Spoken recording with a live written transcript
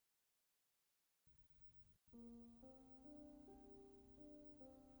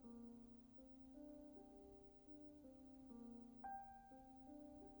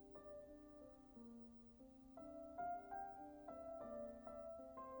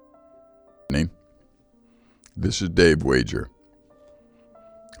This is Dave Wager,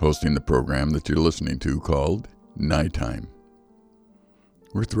 hosting the program that you're listening to called NighTime.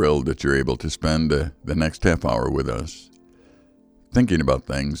 We're thrilled that you're able to spend the next half hour with us thinking about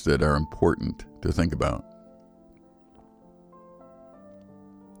things that are important to think about.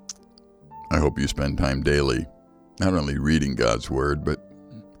 I hope you spend time daily not only reading God's Word, but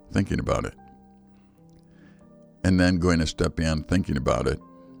thinking about it. And then going a step beyond thinking about it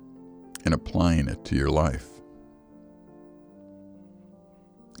and applying it to your life.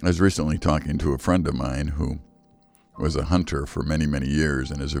 I was recently talking to a friend of mine who was a hunter for many, many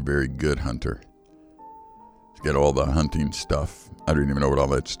years and is a very good hunter. He's got all the hunting stuff. I don't even know what all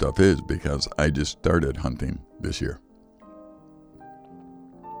that stuff is because I just started hunting this year.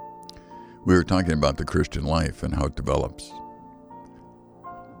 We were talking about the Christian life and how it develops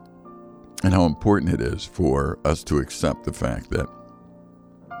and how important it is for us to accept the fact that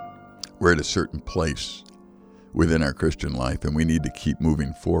we're at a certain place within our Christian life, and we need to keep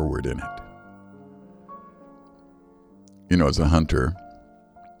moving forward in it. You know, as a hunter,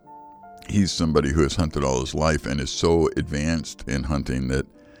 he's somebody who has hunted all his life and is so advanced in hunting that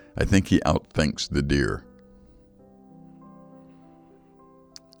I think he outthinks the deer.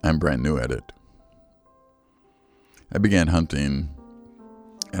 I'm brand new at it. I began hunting,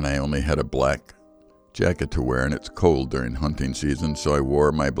 and I only had a black jacket to wear, and it's cold during hunting season, so I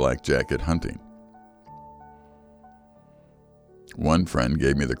wore my black jacket hunting. One friend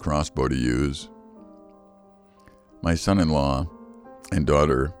gave me the crossbow to use. My son-in-law and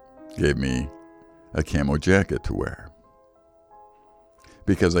daughter gave me a camo jacket to wear.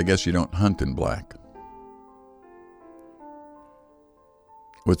 Because I guess you don't hunt in black.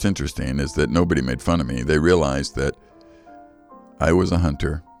 What's interesting is that nobody made fun of me. They realized that I was a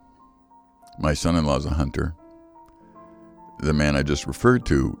hunter. My son-in-law's a hunter. The man I just referred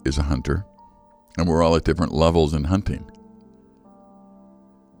to is a hunter. And we're all at different levels in hunting.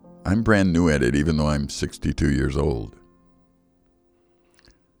 I'm brand new at it, even though I'm 62 years old.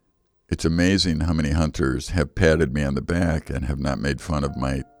 It's amazing how many hunters have patted me on the back and have not made fun of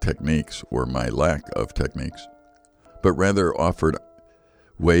my techniques or my lack of techniques, but rather offered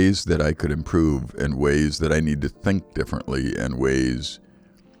ways that I could improve and ways that I need to think differently and ways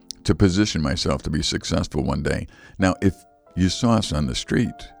to position myself to be successful one day. Now, if you saw us on the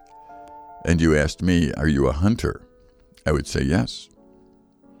street and you asked me, "Are you a hunter?" I would say yes.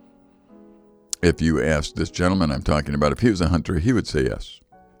 If you asked this gentleman I'm talking about if he was a hunter, he would say yes.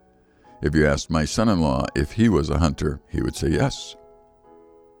 If you asked my son-in-law if he was a hunter, he would say yes.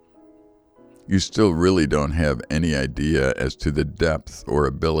 You still really don't have any idea as to the depth or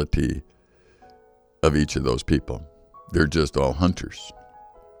ability of each of those people. They're just all hunters.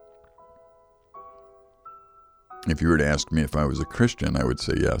 If you were to ask me if I was a Christian, I would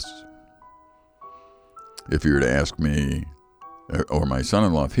say yes. If you were to ask me, or my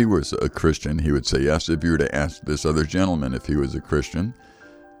son-in-law, if he was a Christian, he would say yes. If you were to ask this other gentleman if he was a Christian,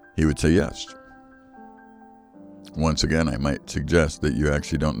 he would say yes. Once again, I might suggest that you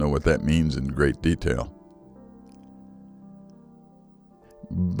actually don't know what that means in great detail.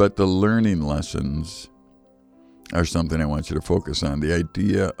 But the learning lessons are something I want you to focus on. The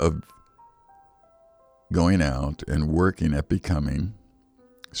idea of going out and working at becoming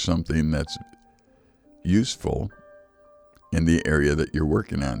something that's useful in the area that you're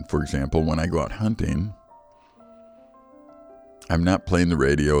working on. For example, when I go out hunting, I'm not playing the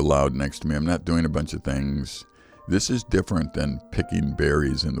radio loud next to me. I'm not doing a bunch of things. This is different than picking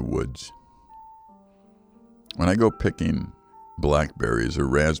berries in the woods. When I go picking blackberries or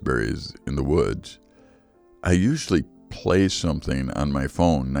raspberries in the woods, I usually play something on my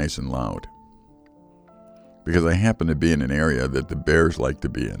phone nice and loud because I happen to be in an area that the bears like to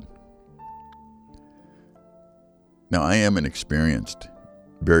be in. Now, I am an experienced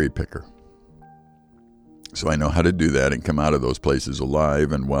berry picker, so I know how to do that and come out of those places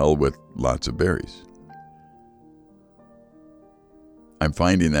alive and well with lots of berries. I'm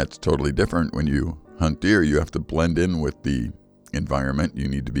finding that's totally different when you hunt deer. You have to blend in with the environment. You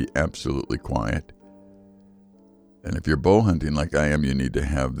need to be absolutely quiet. And if you're bow hunting like I am, you need to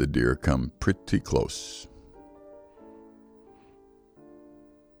have the deer come pretty close.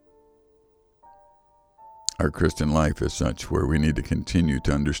 Our Christian life is such where we need to continue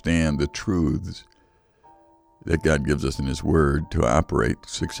to understand the truths that God gives us in His Word to operate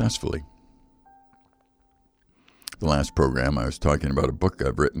successfully. The last program, I was talking about a book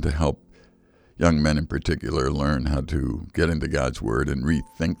I've written to help young men in particular learn how to get into God's Word and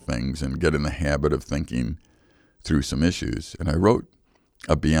rethink things and get in the habit of thinking through some issues. And I wrote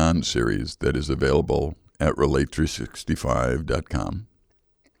a Beyond series that is available at relate365.com.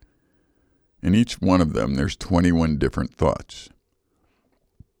 In each one of them, there's 21 different thoughts.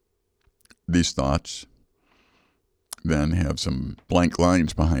 These thoughts then have some blank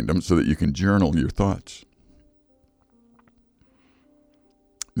lines behind them so that you can journal your thoughts.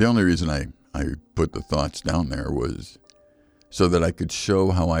 The only reason I put the thoughts down there was so that I could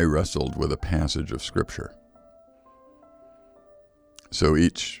show how I wrestled with a passage of Scripture. So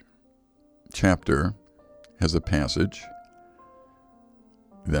each chapter has a passage,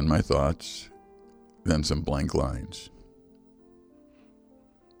 then my thoughts, then some blank lines.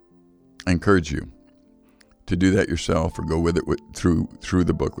 I encourage you to do that yourself or go with it through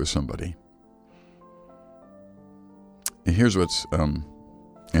the book with somebody. And here's what's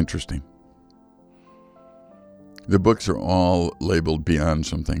interesting. The books are all labeled Beyond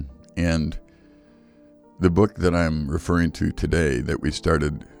Something, and the book that I'm referring to today that we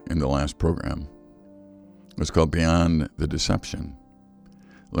started in the last program was called Beyond the Deception,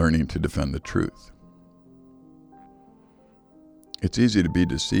 Learning to Defend the Truth. It's easy to be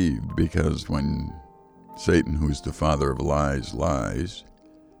deceived because when Satan, who's the father of lies, lies,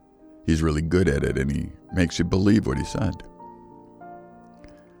 he's really good at it and he makes you believe what he said.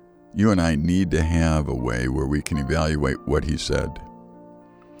 You and I need to have a way where we can evaluate what he said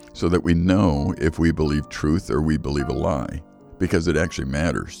so that we know if we believe truth or we believe a lie, because it actually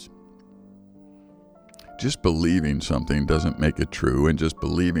matters. Just believing something doesn't make it true, and just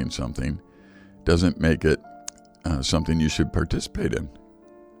believing something doesn't make it something you should participate in.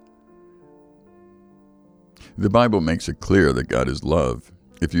 The Bible makes it clear that God is love.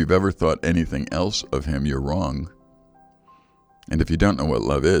 If you've ever thought anything else of him, you're wrong. And if you don't know what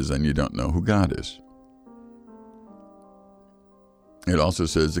love is, then you don't know who God is. It also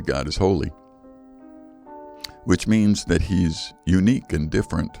says that God is holy, which means that he's unique and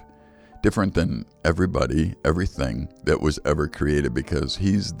different than everybody, everything that was ever created, because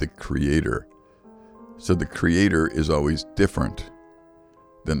he's the creator. So the creator is always different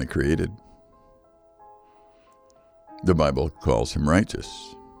than the created. The Bible calls him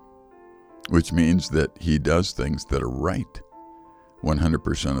righteous, which means that he does things that are right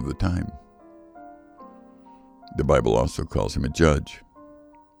 100% of the time. The Bible also calls him a judge.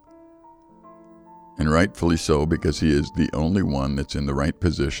 And rightfully so, because he is the only one that's in the right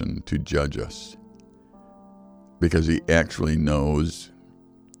position to judge us. Because he actually knows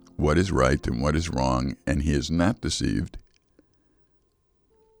what is right and what is wrong, and he is not deceived.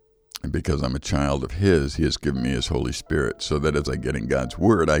 And because I'm a child of his, he has given me his Holy Spirit, so that as I get in God's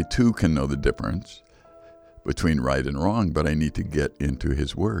Word, I too can know the difference between right and wrong, but I need to get into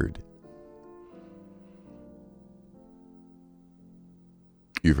his Word.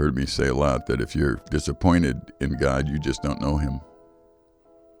 You've heard me say a lot that if you're disappointed in God, you just don't know him.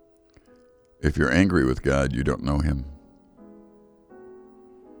 If you're angry with God, you don't know him.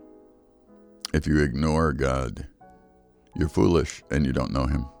 If you ignore God, you're foolish and you don't know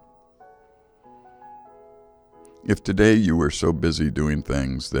him. If today you were so busy doing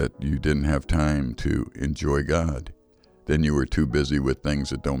things that you didn't have time to enjoy God, then you were too busy with things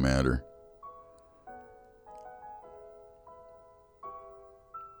that don't matter.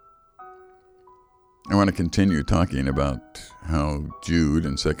 I want to continue talking about how Jude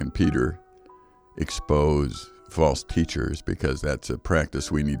and 2 Peter expose false teachers, because that's a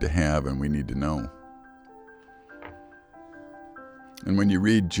practice we need to have and we need to know. And when you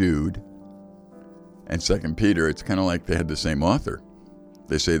read Jude and 2 Peter, it's kind of like they had the same author.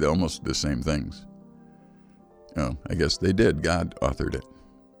 They say almost the same things. Oh, I guess they did. God authored it.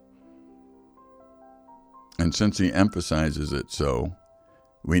 And since he emphasizes it so,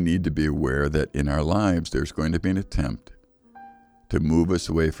 we need to be aware that in our lives there's going to be an attempt to move us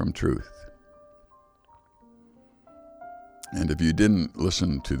away from truth. And if you didn't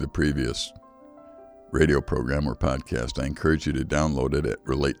listen to the previous radio program or podcast, I encourage you to download it at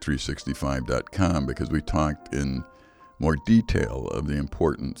relate365.com, because we talked in more detail of the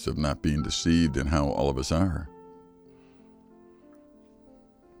importance of not being deceived and how all of us are.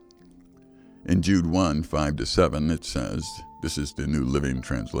 In Jude 1, 5-7, it says, this is the New Living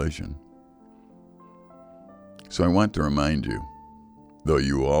Translation. So I want to remind you, though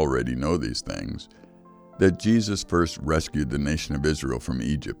you already know these things, that Jesus first rescued the nation of Israel from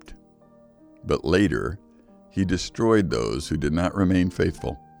Egypt, but later he destroyed those who did not remain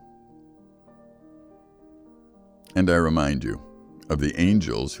faithful. And I remind you of the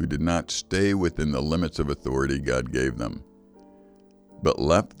angels who did not stay within the limits of authority God gave them, but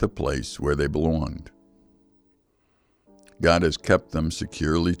left the place where they belonged. God has kept them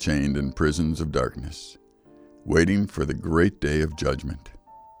securely chained in prisons of darkness, waiting for the great day of judgment.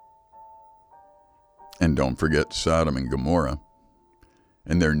 And don't forget Sodom and Gomorrah.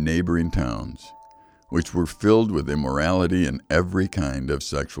 and their neighboring towns, which were filled with immorality and every kind of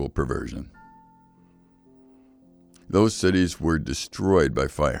sexual perversion. Those cities were destroyed by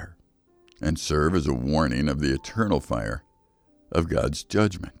fire and serve as a warning of the eternal fire of God's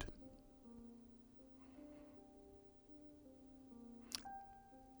judgment.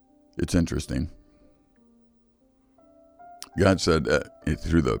 It's interesting. God said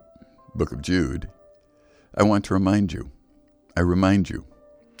through the book of Jude, I want to remind you. I remind you,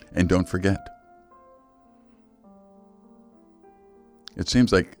 and don't forget. It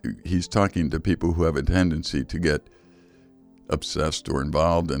seems like he's talking to people who have a tendency to get obsessed or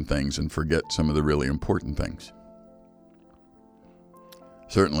involved in things and forget some of the really important things.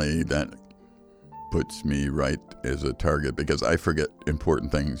 Certainly that puts me right as a target because I forget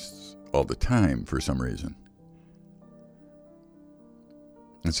important things all the time for some reason.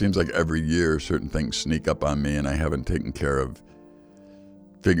 It seems like every year certain things sneak up on me and I haven't taken care of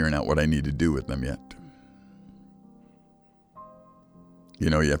figuring out what I need to do with them yet. You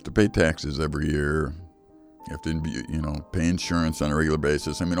know, you have to pay taxes every year. You have to, pay insurance on a regular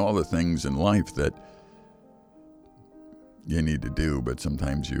basis. I mean, all the things in life that you need to do, but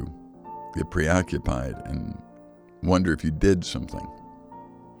sometimes you get preoccupied and wonder if you did something.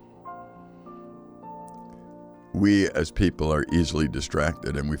 We as people are easily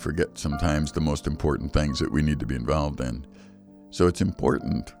distracted and we forget sometimes the most important things that we need to be involved in. So it's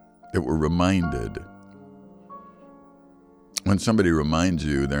important that we're reminded. When somebody reminds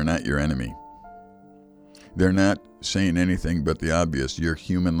you, they're not your enemy. They're not saying anything but the obvious. You're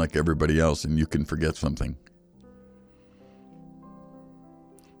human like everybody else and you can forget something.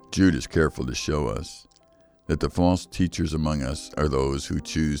 Jude is careful to show us that the false teachers among us are those who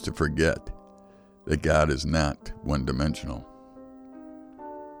choose to forget that God is not one-dimensional.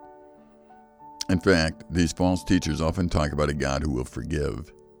 In fact, these false teachers often talk about a God who will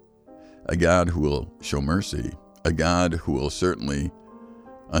forgive, a God who will show mercy, a God who will certainly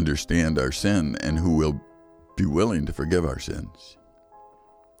understand our sin and who will be willing to forgive our sins.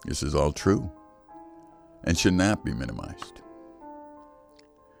 This is all true and should not be minimized.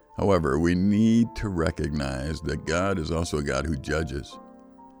 However, we need to recognize that God is also a God who judges,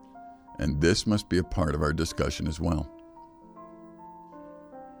 and this must be a part of our discussion as well.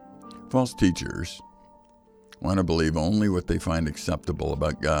 False teachers want to believe only what they find acceptable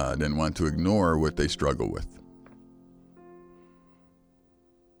about God and want to ignore what they struggle with.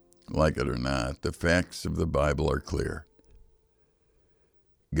 Like it or not, the facts of the Bible are clear.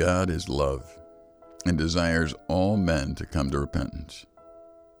 God is love and desires all men to come to repentance.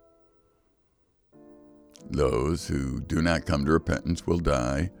 Those who do not come to repentance will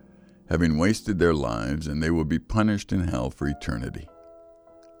die, having wasted their lives, and they will be punished in hell for eternity.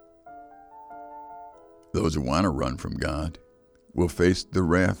 Those who want to run from God will face the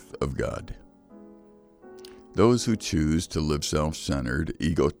wrath of God. Those who choose to live self-centered,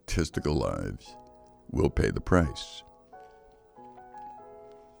 egotistical lives will pay the price.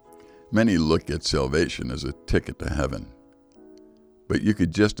 Many look at salvation as a ticket to heaven, but you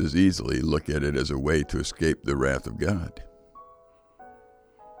could just as easily look at it as a way to escape the wrath of God.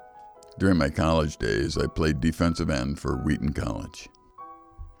 During my college days, I played defensive end for Wheaton College.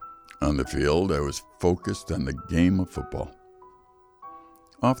 On the field, I was focused on the game of football.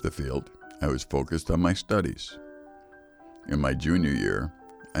 Off the field, I was focused on my studies. In my junior year,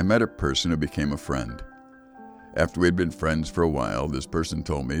 I met a person who became a friend. After we had been friends for a while, this person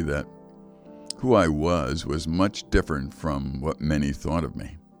told me that who I was much different from what many thought of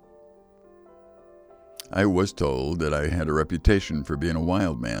me. I was told that I had a reputation for being a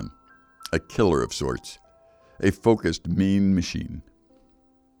wild man, a killer of sorts, a focused, mean machine.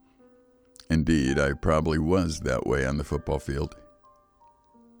 Indeed, I probably was that way on the football field.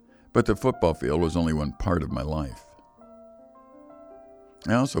 But the football field was only one part of my life.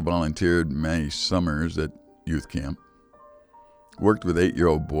 I also volunteered many summers at youth camp, worked with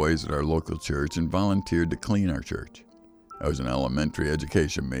 8-year-old boys at our local church, and volunteered to clean our church. I was an elementary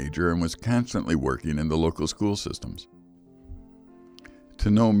education major and was constantly working in the local school systems. To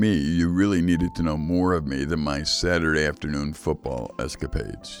know me, you really needed to know more of me than my Saturday afternoon football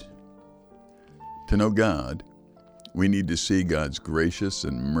escapades. To know God, we need to see God's gracious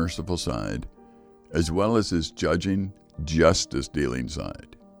and merciful side, as well as his judging, justice-dealing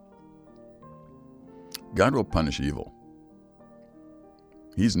side. God will punish evil.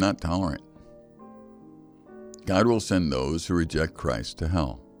 He's not tolerant. God will send those who reject Christ to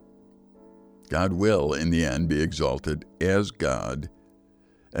hell. God will, in the end, be exalted as God,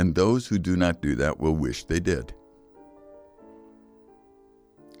 and those who do not do that will wish they did.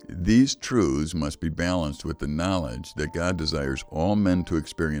 These truths must be balanced with the knowledge that God desires all men to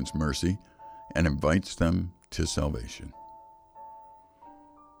experience mercy and invites them to salvation.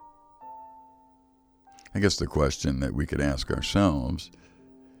 I guess the question that we could ask ourselves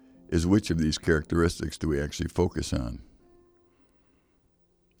is, which of these characteristics do we actually focus on?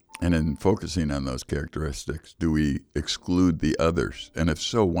 And in focusing on those characteristics, do we exclude the others? And if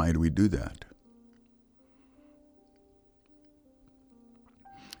so, why do we do that?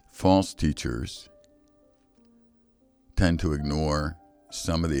 False teachers tend to ignore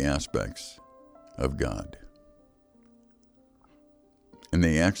some of the aspects of God. And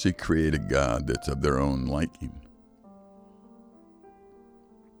they actually create a God that's of their own liking.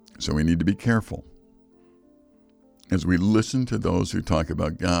 So we need to be careful as we listen to those who talk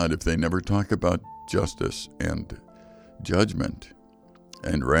about God. If they never talk about justice and judgment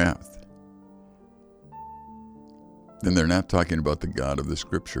and wrath, then they're not talking about the God of the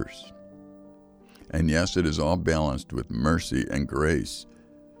Scriptures. And yes, it is all balanced with mercy and grace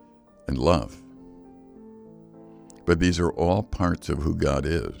and love. But these are all parts of who God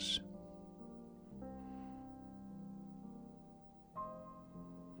is.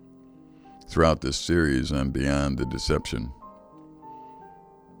 Throughout this series on Beyond the Deception,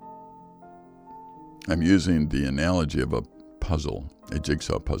 I'm using the analogy of a puzzle, a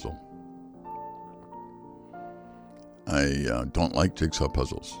jigsaw puzzle. I don't like jigsaw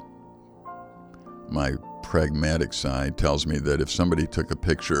puzzles. My pragmatic side tells me that if somebody took a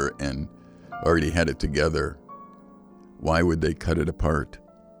picture and already had it together, why would they cut it apart,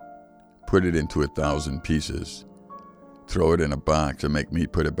 put it into 1,000 pieces, throw it in a box, and make me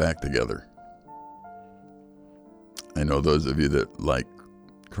put it back together? I know those of you that like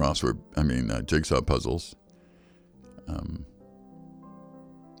jigsaw puzzles,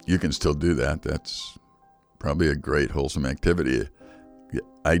 you can still do that. That's probably a great, wholesome activity.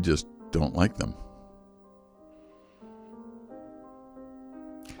 I just don't like them.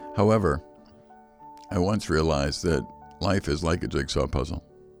 However, I once realized that life is like a jigsaw puzzle.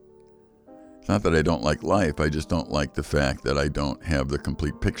 It's not that I don't like life, I just don't like the fact that I don't have the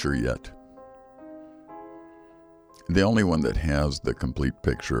complete picture yet. The only one that has the complete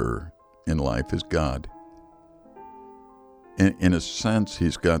picture in life is God. In a sense,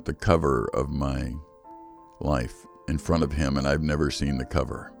 He's got the cover of my life in front of Him, and I've never seen the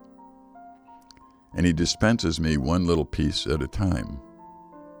cover. And He dispenses me one little piece at a time.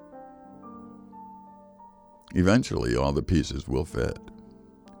 Eventually, all the pieces will fit,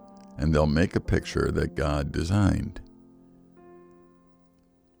 and they'll make a picture that God designed.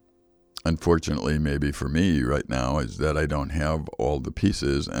 Unfortunately, maybe for me right now, is that I don't have all the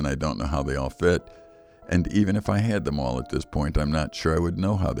pieces, and I don't know how they all fit. And even if I had them all at this point, I'm not sure I would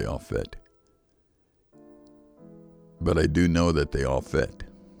know how they all fit. But I do know that they all fit.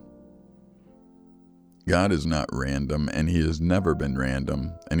 God is not random, and He has never been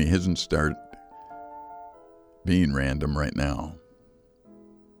random, and He hasn't started being random right now.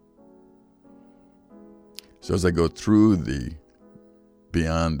 So as I go through the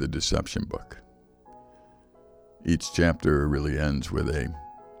Beyond the Deception book, each chapter really ends with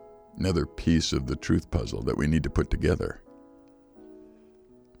another piece of the truth puzzle that we need to put together.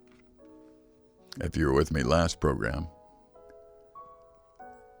 If you were with me last program,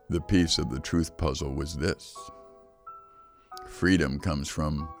 the piece of the truth puzzle was this: freedom comes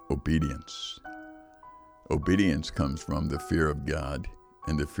from obedience. Obedience comes from the fear of God,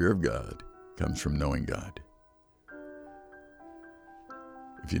 and the fear of God comes from knowing God.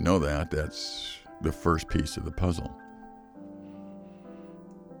 If you know that, that's the first piece of the puzzle.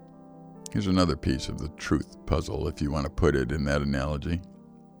 Here's another piece of the truth puzzle, if you want to put it in that analogy.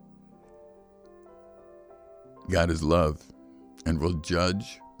 God is love and will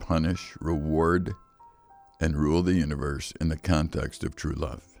judge, punish, reward, and rule the universe in the context of true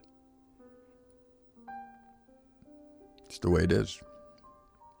love. It's the way it is.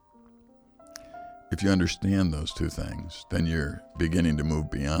 If you understand those two things, then you're beginning to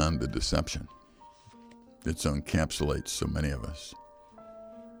move beyond the deception that encapsulates so many of us.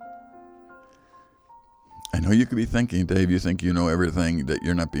 I know you could be thinking, Dave, you think you know everything, that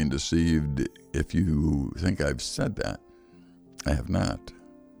you're not being deceived if you think I've said that. I have not.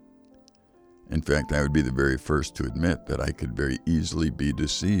 In fact, I would be the very first to admit that I could very easily be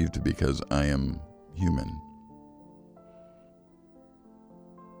deceived because I am human.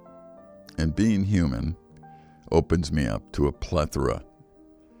 And being human opens me up to a plethora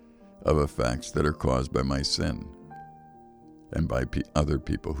of effects that are caused by my sin and by other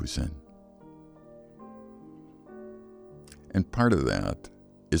people who sin. And part of that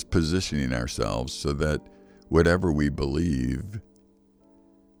is positioning ourselves so that whatever we believe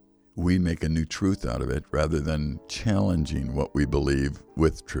we make a new truth out of it rather than challenging what we believe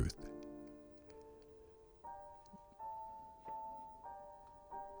with truth.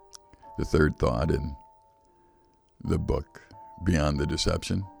 The third thought in the book, Beyond the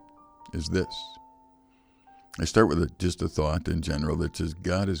Deception, is this. I start with just a thought in general that says,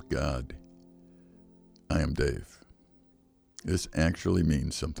 God is God. I am Dave. This actually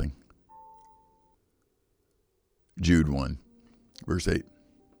means something. Jude 1, verse 8,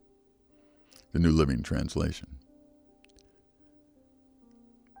 the New Living Translation.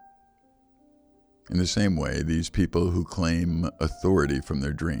 In the same way, these people who claim authority from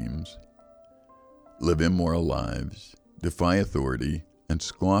their dreams live immoral lives, defy authority, and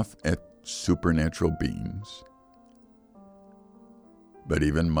scoff at supernatural beings. But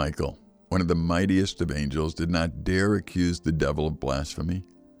even Michael, one of the mightiest of angels, did not dare accuse the devil of blasphemy,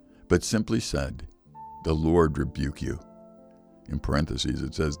 but simply said, "The Lord rebuke you." In parentheses,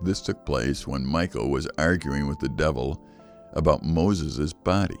 it says this took place when Michael was arguing with the devil about Moses'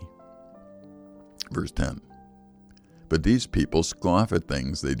 body. Verse 10. But these people scoff at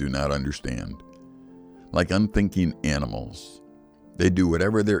things they do not understand. Like unthinking animals, they do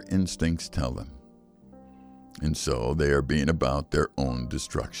whatever their instincts tell them. And so they are being about their own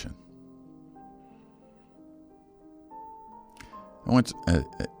destruction.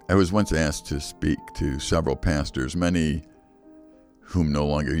 I was once asked to speak to several pastors, many whom no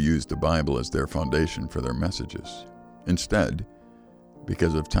longer use the Bible as their foundation for their messages. Instead,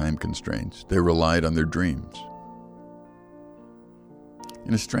 because of time constraints, they relied on their dreams.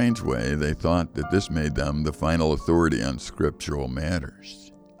 In a strange way, they thought that this made them the final authority on scriptural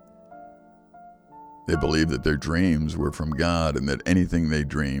matters. They believed that their dreams were from God and that anything they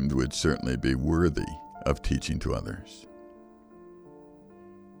dreamed would certainly be worthy of teaching to others.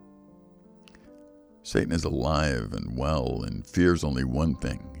 Satan is alive and well and fears only one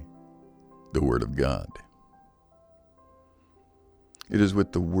thing, the Word of God. It is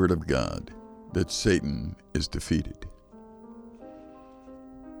with the Word of God that Satan is defeated.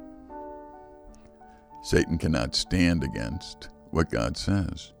 Satan cannot stand against what God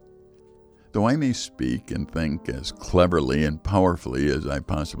says. Though I may speak and think as cleverly and powerfully as I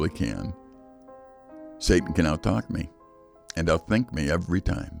possibly can, Satan can outtalk me and outthink me every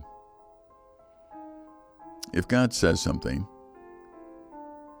time. If God says something,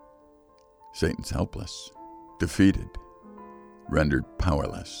 Satan's helpless, defeated, rendered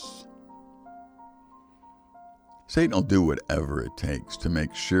powerless. Satan will do whatever it takes to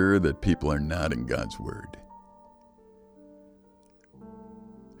make sure that people are not in God's Word.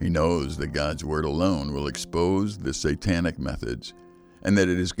 He knows that God's Word alone will expose the satanic methods and that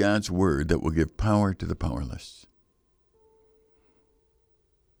it is God's Word that will give power to the powerless.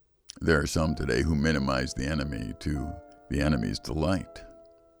 There are some today who minimize the enemy to the enemy's delight.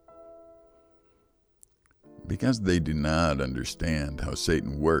 Because they do not understand how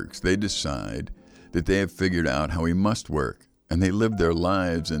Satan works, they decide that they have figured out how he must work, and they live their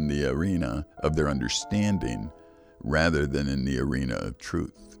lives in the arena of their understanding rather than in the arena of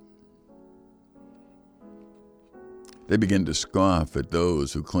truth. They begin to scoff at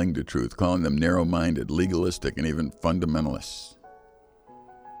those who cling to truth, calling them narrow-minded, legalistic, and even fundamentalists.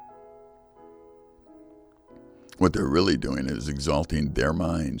 What they're really doing is exalting their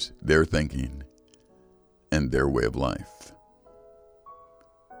minds, their thinking, and their way of life.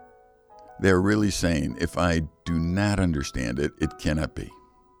 They're really saying, if I do not understand it, it cannot be.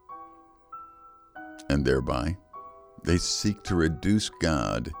 And thereby, they seek to reduce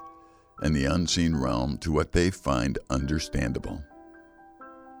God and the unseen realm to what they find understandable.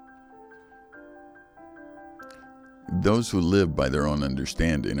 Those who live by their own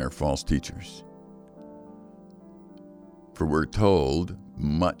understanding are false teachers. For we're told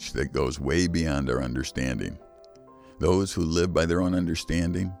much that goes way beyond our understanding. Those who live by their own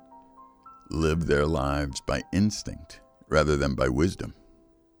understanding live their lives by instinct rather than by wisdom.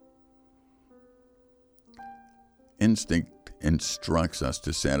 Instinct instructs us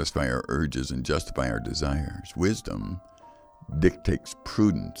to satisfy our urges and justify our desires. Wisdom dictates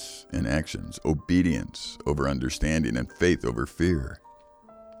prudence in actions, obedience over understanding, and faith over fear.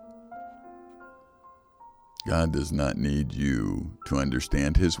 God does not need you to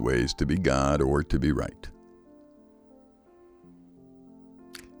understand His ways to be God or to be right.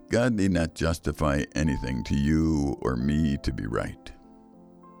 God need not justify anything to you or me to be right.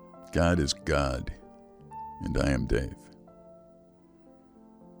 God is God, and I am Dave.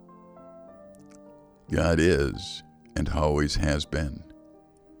 God is and always has been.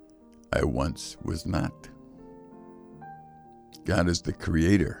 I once was not. God is the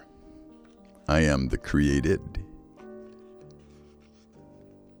creator. I am the created.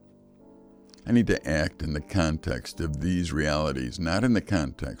 I need to act in the context of these realities, not in the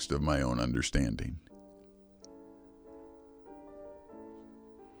context of my own understanding.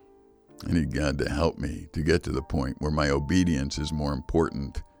 I need God to help me to get to the point where my obedience is more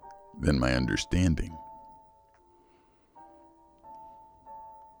important than my understanding.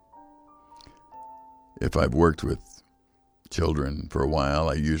 If I've worked with children for a while,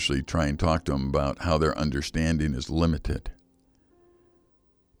 I usually try and talk to them about how their understanding is limited.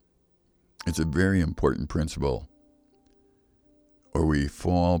 It's a very important principle, or we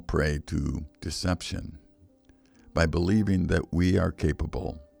fall prey to deception by believing that we are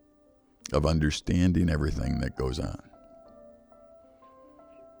capable of understanding everything that goes on.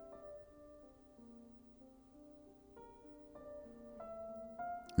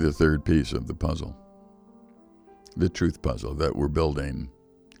 The third piece of the puzzle, the truth puzzle that we're building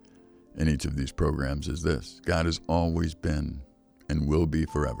in each of these programs, is this: God has always been and will be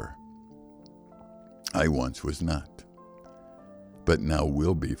forever. I once was not, but now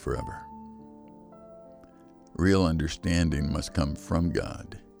will be forever. Real understanding must come from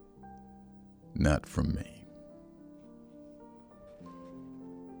God, not from me.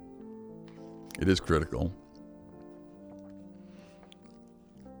 It is critical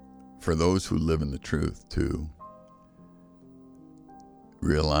for those who live in the truth to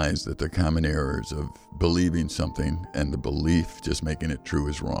realize that the common errors of believing something and the belief just making it true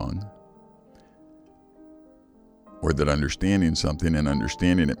is wrong, or that understanding something and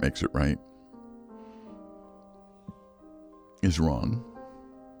understanding it makes it right is wrong.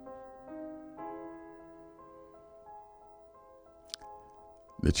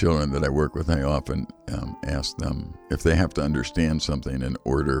 The children that I work with, I often ask them if they have to understand something in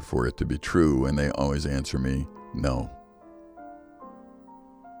order for it to be true, and they always answer me, no.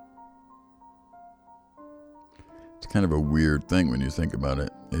 It's kind of a weird thing when you think about it.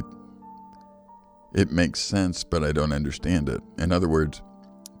 It makes sense, but I don't understand it. In other words,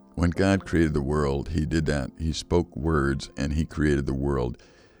 when God created the world, he did that. He spoke words and he created the world.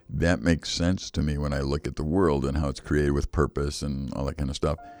 That makes sense to me when I look at the world and how it's created with purpose and all that kind of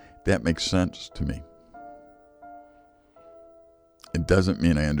stuff. That makes sense to me. It doesn't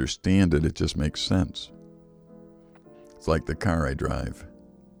mean I understand it. It just makes sense. It's like the car I drive.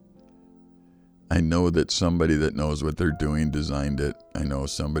 I know that somebody that knows what they're doing designed it. I know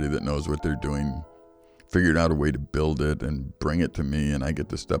somebody that knows what they're doing figured out a way to build it and bring it to me, and I get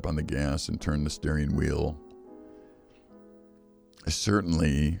to step on the gas and turn the steering wheel.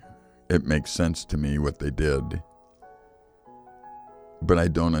 Certainly, it makes sense to me what they did, but I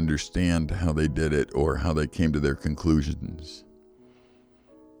don't understand how they did it or how they came to their conclusions.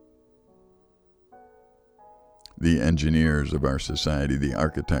 The engineers of our society, the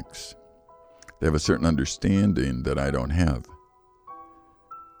architects, they have a certain understanding that I don't have.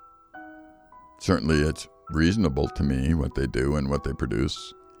 Certainly, it's reasonable to me what they do and what they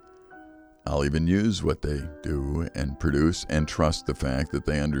produce. I'll even use what they do and produce and trust the fact that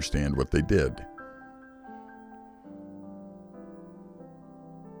they understand what they did.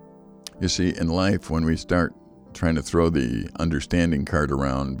 You see, in life, when we start trying to throw the understanding cart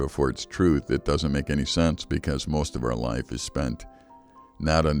around before its truth, it doesn't make any sense, because most of our life is spent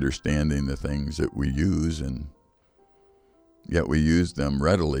not understanding the things that we use, and yet we use them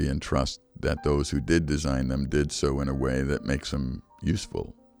readily and trust that those who did design them did so in a way that makes them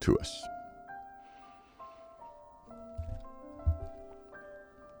useful to us.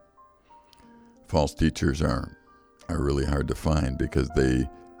 False teachers are really hard to find because they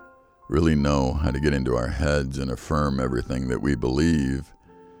really know how to get into our heads and affirm everything that we believe.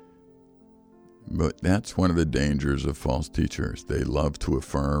 But that's one of the dangers of false teachers. They love to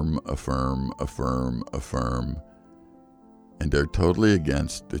affirm, and they're totally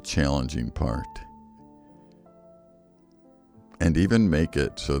against the challenging part. And even make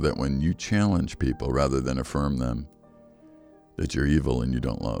it so that when you challenge people rather than affirm them, that you're evil and you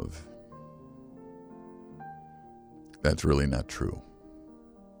don't love. That's really not true.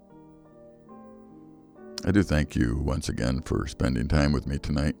 I do thank you once again for spending time with me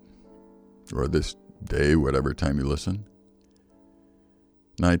tonight, or this day, whatever time you listen.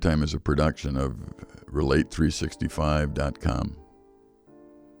 NighTime is a production of Relate365.com.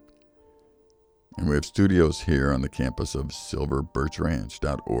 And we have studios here on the campus of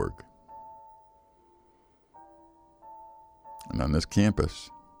silverbirchranch.org. And on this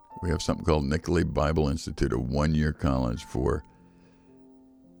campus, we have something called Nicolay Bible Institute, a one-year college for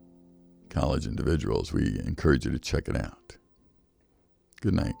college individuals. We encourage you to check it out.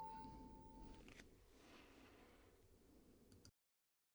 Good night.